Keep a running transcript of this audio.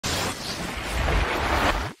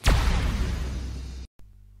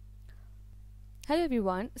Hello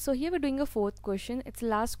everyone. So here we're doing a fourth question. It's the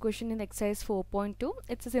last question in exercise 4.2.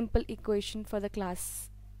 It's a simple equation for the class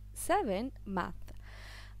 7 math.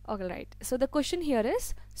 Alright. So the question here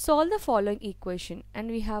is solve the following equation, and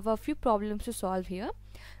we have a few problems to solve here.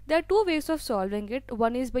 There are two ways of solving it.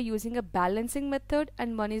 One is by using a balancing method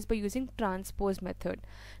and one is by using transpose method.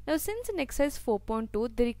 Now since in exercise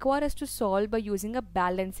 4.2 they require us to solve by using a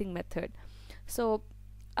balancing method. So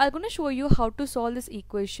I'm going to show you how to solve this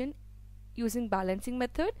equation using balancing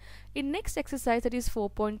method. In next exercise, that is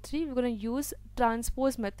 4.3, we're going to use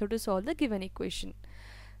transpose method to solve the given equation.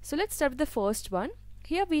 So let's start with the first one.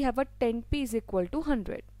 Here we have a 10p is equal to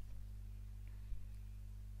 100.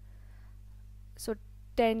 So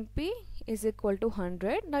 10p is equal to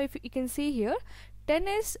 100. Now if you can see here, 10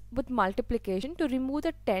 is with multiplication. To remove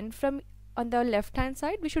the 10 from on the left hand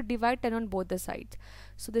side, we should divide 10 on both the sides.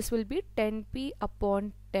 So this will be 10p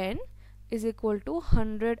upon 10 is equal to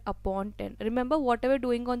 100 upon 10. Remember, whatever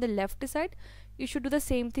doing on the left side, you should do the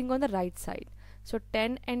same thing on the right side. So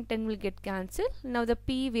 10 and 10 will get cancelled. Now the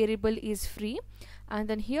p variable is free, and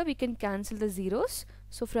then here we can cancel the zeros.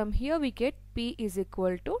 So from here we get p is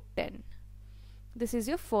equal to 10. This is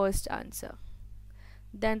your first answer.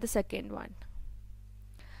 Then the second one.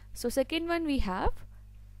 So second one we have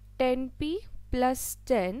 10p plus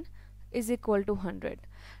 10 is equal to 100.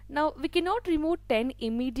 Now we cannot remove 10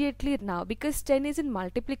 immediately now because 10 is in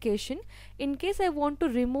multiplication. In case I want to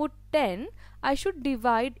remove 10, I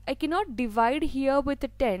cannot divide here with the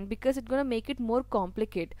 10 because it's going to make it more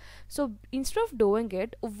complicated. So instead of doing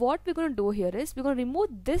it, what we're going to do here is we're going to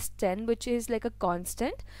remove this 10, which is like a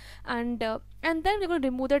constant, and then we're going to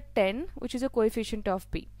remove the 10, which is a coefficient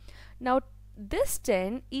of p. Now this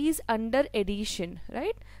 10 is under addition,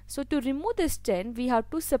 right? So to remove this 10, we have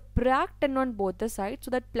to subtract 10 on both the sides,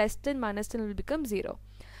 so that plus 10 minus 10 will become 0.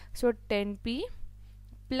 So 10p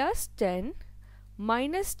plus 10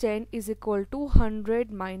 minus 10 is equal to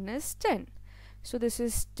 100 minus 10. So this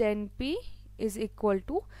is 10p is equal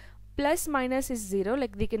to, plus minus is 0,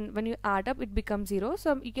 like they can, when you add up it becomes 0.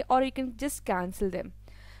 So you can just cancel them,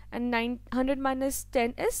 and 100 minus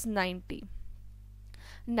 10 is 90.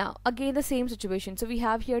 Now again the same situation. So we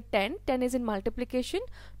have here 10 is in multiplication.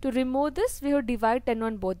 To remove this, we will divide 10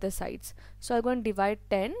 on both the sides. So I'm going to divide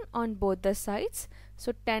 10 on both the sides.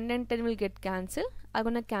 So 10 and 10 will get cancelled. I'm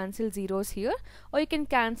going to cancel zeros here, or you can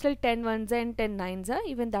cancel 10 ones and 10 nines.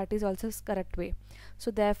 Even that is also correct way.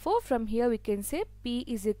 So therefore from here we can say p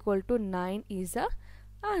is equal to 9 is the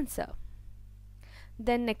answer.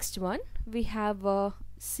 Then next one we have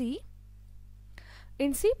C.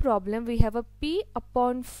 In C problem, we have a p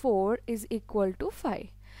upon 4 is equal to 5.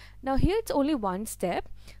 Now here it's only one step.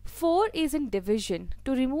 4 is in division.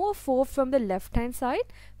 To remove 4 from the left hand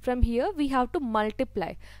side, from here we have to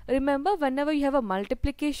multiply. Remember, whenever you have a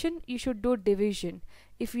multiplication, you should do division.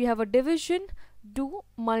 If you have a division, do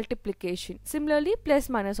multiplication. Similarly, plus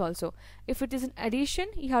minus also. If it is an addition,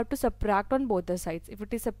 you have to subtract on both the sides. If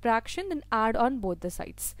it is subtraction, then add on both the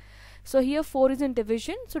sides. So here 4 is in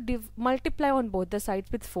division, so multiply on both the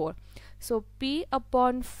sides with 4. So p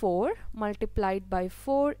upon 4 multiplied by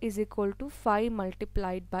 4 is equal to 5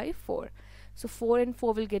 multiplied by 4. So 4 and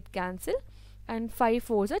 4 will get cancelled, and 5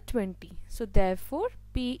 4s are 20. So therefore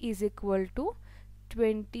p is equal to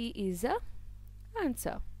 20 is the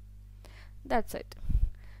answer. That's it.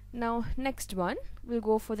 Now next one, we'll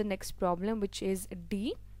go for the next problem, which is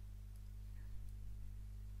D.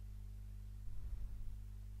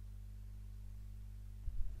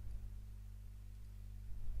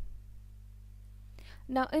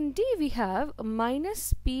 Now in D we have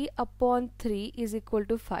minus p upon 3 is equal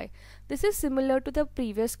to 5. This is similar to the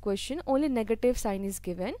previous question, only negative sign is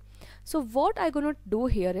given. So what I'm going to do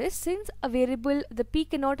here is, since a variable, the p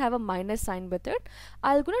cannot have a minus sign with it,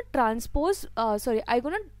 I'm going to transpose, I'm going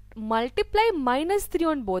to multiply minus 3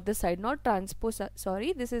 on both the side, not transpose,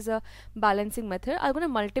 this is a balancing method. I'm going to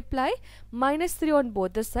multiply minus 3 on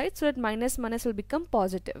both the sides, so that minus minus will become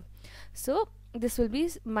positive. So this will be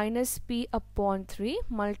minus p upon 3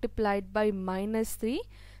 multiplied by minus 3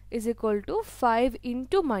 is equal to 5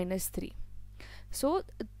 into minus 3. So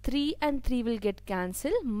 3 and 3 will get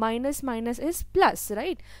cancelled. Minus minus is plus,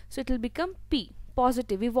 right? So it will become p,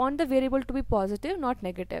 positive. We want the variable to be positive, not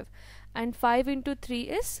negative. And 5 into 3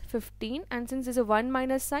 is 15, and since there's a 1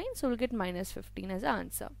 minus sign, so we'll get minus 15 as the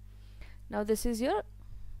answer. Now this is your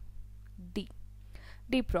D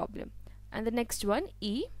problem. And the next one,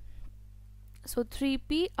 E. So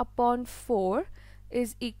 3p upon 4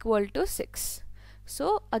 is equal to 6.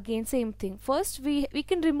 So again same thing. First we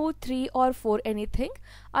can remove 3 or 4, anything.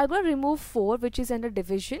 I'm going to remove 4, which is under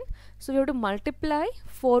division. So we have to multiply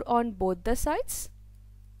 4 on both the sides.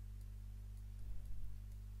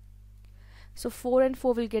 So 4 and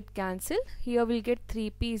 4 will get cancelled. Here we'll get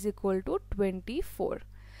 3p is equal to 24.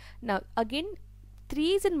 Now again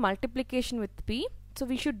 3 is in multiplication with p, so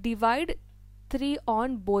we should divide 3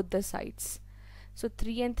 on both the sides. So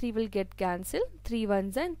 3 and 3 will get cancelled. 3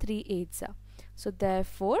 ones and 3 eights are. So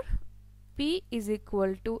therefore p is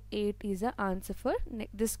equal to 8 is the answer for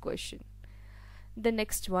this question. The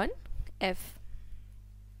next one, f.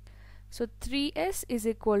 So 3s is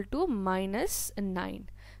equal to minus 9.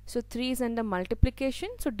 So 3 is under multiplication,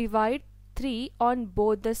 so divide 3 on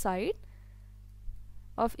both the side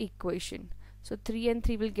of equation. So 3 and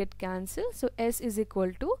 3 will get cancelled. So s is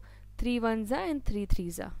equal to 3 ones are and 3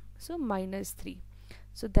 threes are. So minus 3.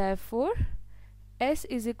 So therefore s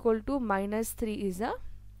is equal to minus 3 is the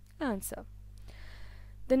answer.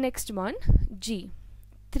 The next one, g.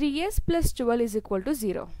 3s plus 12 is equal to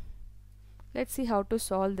 0. Let's see how to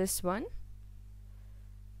solve this one.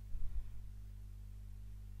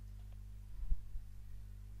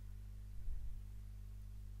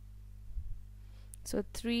 So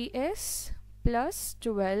 3s plus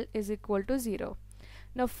 12 is equal to 0.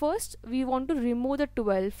 Now first we want to remove the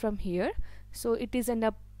 12 from here. So it is an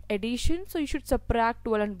addition, so you should subtract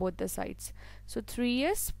 12 on both the sides. So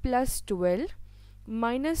 3s plus 12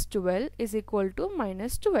 minus 12 is equal to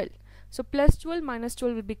minus 12. So plus 12 minus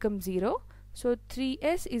 12 will become 0. So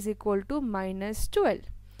 3s is equal to minus 12.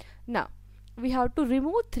 Now we have to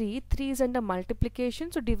remove 3. 3 is under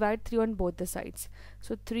multiplication, so divide 3 on both the sides.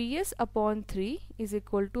 So 3s upon 3 is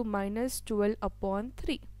equal to minus 12 upon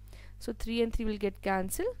 3. So 3 and 3 will get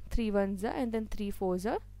cancelled. 3 ones are and then 3 fours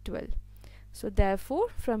are 12. So therefore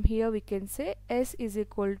from here we can say s is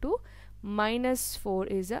equal to minus 4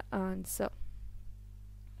 is the answer.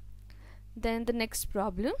 Then the next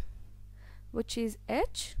problem, which is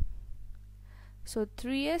h. So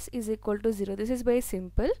 3s is equal to 0. This is very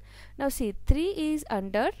simple. Now see, 3 is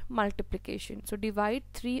under multiplication, so divide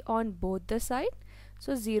 3 on both the side.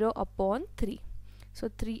 So 0 upon 3. So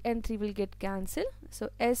 3 and 3 will get cancelled. So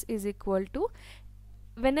s is equal to,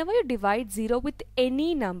 whenever you divide 0 with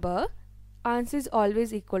any number, answer is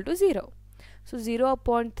always equal to 0. So 0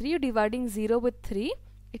 upon 3, you're dividing 0 with 3,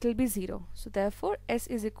 it will be 0. So therefore s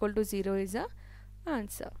is equal to 0 is the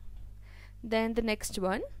answer. Then the next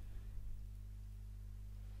one,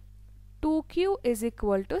 2q is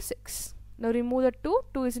equal to 6. Now remove the 2.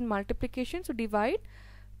 2 is in multiplication, so divide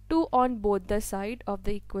 2 on both the side of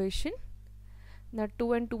the equation. Now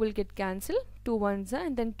 2 and 2 will get cancelled. 2 ones are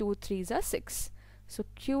and then 2 threes are 6. So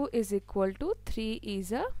q is equal to 3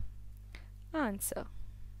 is a answer.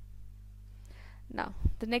 Now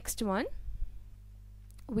the next one,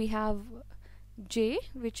 we have j,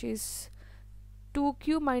 which is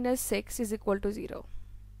 2q minus 6 is equal to 0.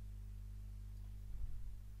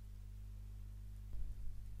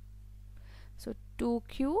 So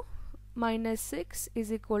 2q minus 6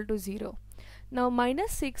 is equal to 0. Now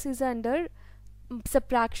minus 6 is under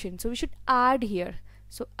subtraction, so we should add here.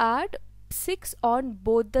 So add 6 on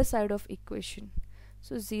both the side of equation.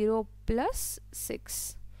 So 0 plus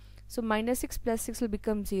 6. So minus 6 plus 6 will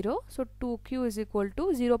become 0. So 2q is equal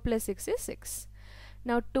to 0 plus 6 is 6.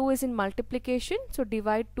 Now 2 is in multiplication, so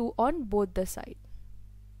divide 2 on both the side.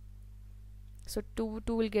 So 2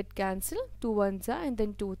 will get cancelled. 2 ones are and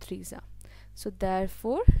then 2 threes are. So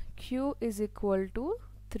therefore q is equal to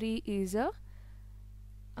 3 is a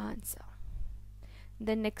answer.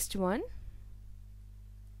 The next one,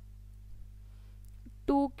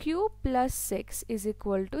 2q plus 6 is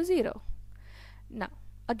equal to 0. Now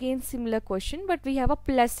again similar question, but we have a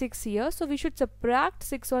plus 6 here, so we should subtract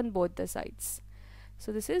 6 on both the sides.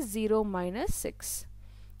 So this is 0 minus 6.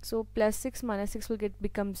 So plus 6 minus 6 will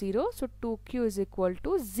become 0. So 2q is equal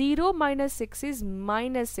to 0 minus 6 is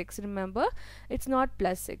minus 6. Remember, it's not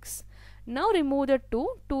plus 6. Now remove the 2.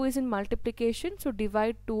 2 is in multiplication, so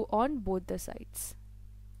divide 2 on both the sides.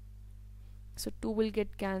 So 2 will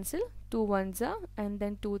get cancelled. 2 ones are and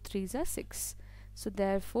then 2 threes are 6. So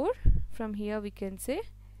therefore from here we can say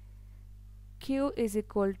q is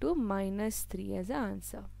equal to minus 3 as the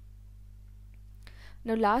answer.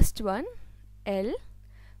 Now last one, L,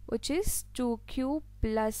 which is 2q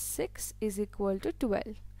plus 6 is equal to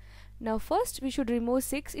 12. Now first we should remove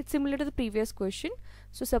 6. It's similar to the previous question.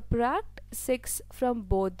 So subtract 6 from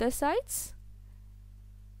both the sides.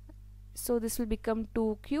 So this will become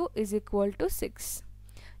 2q is equal to 6.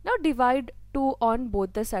 Now divide 2 on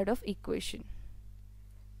both the side of equation.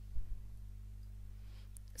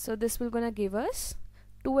 So this will gonna give us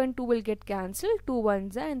 2 and 2 will get cancelled. 2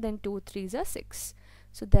 ones are and then 2 threes are 6.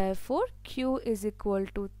 So therefore q is equal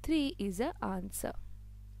to 3 is the answer.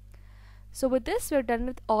 So with this, we're done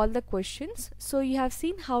with all the questions. So you have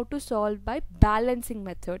seen how to solve by balancing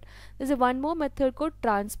method. There's a one more method called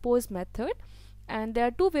transpose method, and there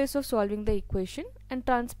are two ways of solving the equation, and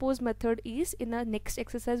transpose method is in the next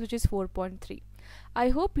exercise, which is 4.3. I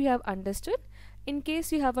hope you have understood. In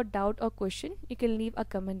case you have a doubt or question, you can leave a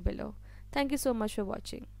comment below. Thank you so much for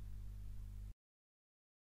watching.